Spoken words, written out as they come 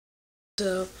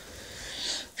So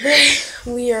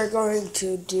we are going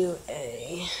to do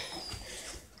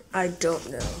I don't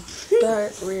know,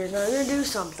 but we are going to do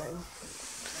something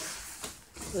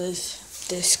with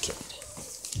this kid.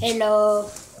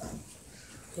 Hello.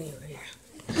 Anyway,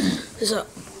 so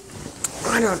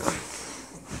I don't know.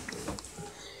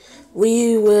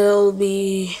 We will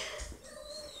be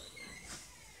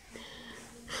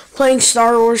playing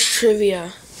Star Wars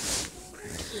trivia.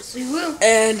 Yes, we will.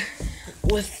 And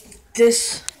with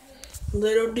this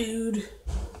little dude,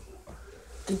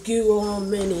 the Google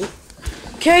Mini.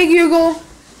 Okay, Google,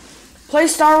 play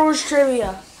Star Wars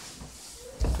trivia.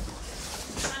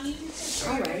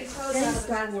 Alright, play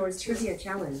Star Wars Trivia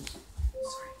Challenge.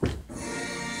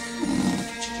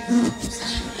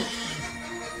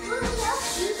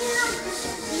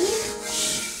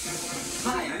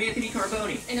 Hi, I'm Anthony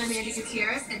Carboni. And I'm Andy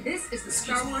Gutierrez, and this is the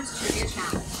Star Wars Trivia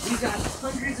Challenge. We've got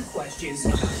hundreds of questions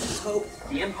about Hope,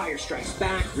 The Empire Strikes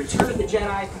Back, Return of the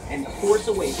Jedi, and The Force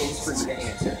Awakens for you to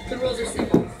answer. The rules are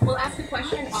simple. We'll ask a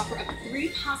question and offer up 3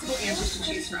 possible answers to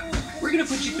choose from. We're going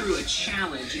to put you through a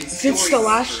challenge in If it's The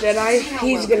Last Jedi,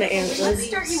 he's gonna answer. Let's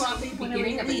start you off with the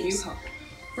beginning of A New Hope.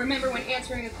 Remember, when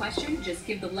answering a question, just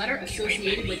give the letter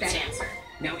associated with that answer.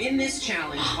 Now, in this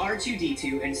challenge,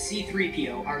 R2-D2 and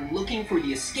C-3PO are looking for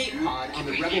the escape pod on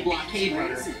the Rebel blockade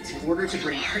runner in order to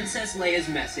bring Princess Leia's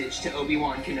message to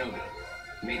Obi-Wan Kenobi.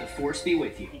 May the Force be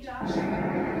with you.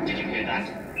 Did you hear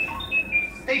that?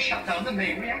 They shut down the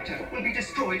main reactor. We'll be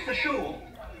destroyed for sure.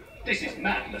 This is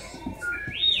madness.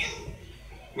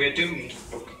 We're doomed.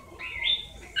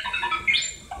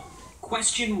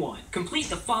 Question 1. Complete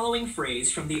the following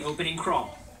phrase from the opening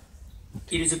crawl.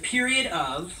 It is a period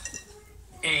of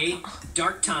A.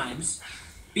 Dark times,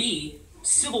 B.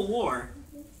 Civil War,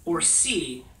 or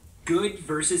C. Good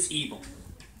versus evil.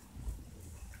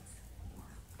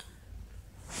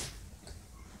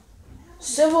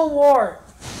 Civil War.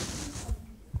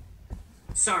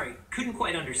 Sorry, couldn't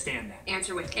quite understand that.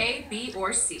 Answer with A, B,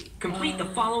 or C. Complete the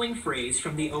following phrase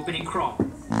from the opening crawl.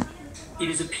 It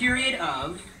is a period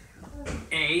of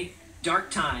A.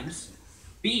 Dark times,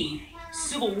 B.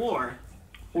 Civil War,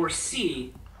 or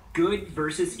C. Good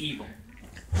versus evil.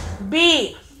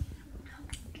 B.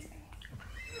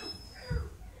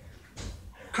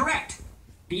 Correct.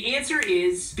 The answer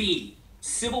is B.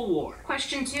 Civil War.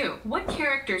 Question 2. What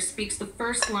character speaks the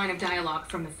first line of dialogue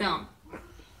from the film?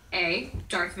 A.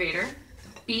 Darth Vader,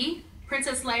 B.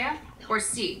 Princess Leia, or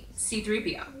C.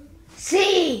 C-3PO.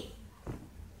 C.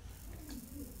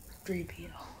 3PO.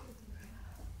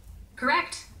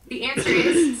 Correct. The answer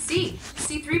is C.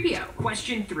 C-3PO.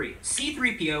 Question 3.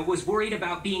 C-3PO was worried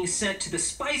about being sent to the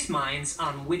spice mines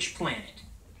on which planet?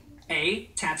 A.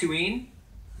 Tatooine,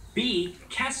 B.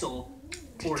 Kessel,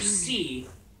 or C.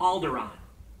 Alderaan.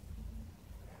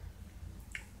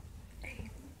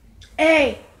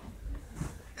 A.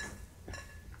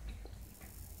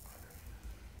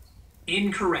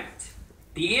 Incorrect.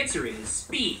 The answer is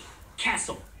B.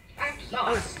 Kessel. At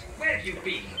last, where have you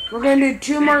been? We're gonna do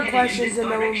 2 more They're heading in questions this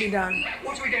and then we'll be direction. done.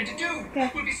 What are we going to do?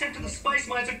 Okay. We'll be sent to the spice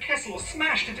mines of Kessel or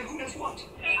smashed into who knows what.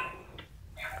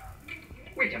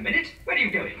 Wait a minute. Where are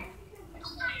you going?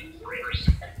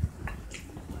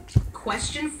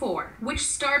 Question 4. Which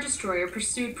Star Destroyer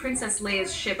pursued Princess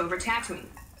Leia's ship over Tatooine?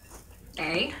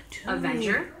 A.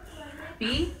 Avenger,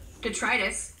 B.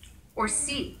 Detritus, or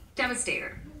C.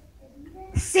 Devastator.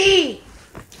 C.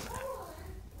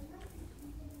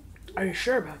 Are you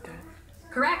sure about that?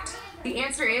 Correct. The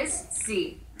answer is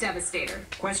C. Devastator.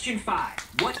 Question 5.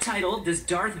 What title does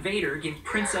Darth Vader give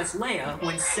Princess Leia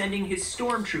when sending his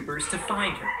stormtroopers to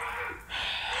find her?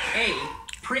 A.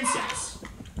 Princess,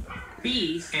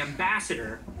 B.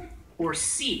 Ambassador, or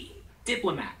C.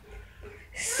 Diplomat.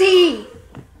 C.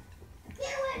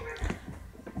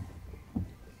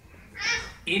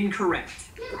 Incorrect.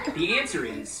 The answer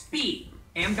is B.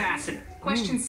 Ambassador. Question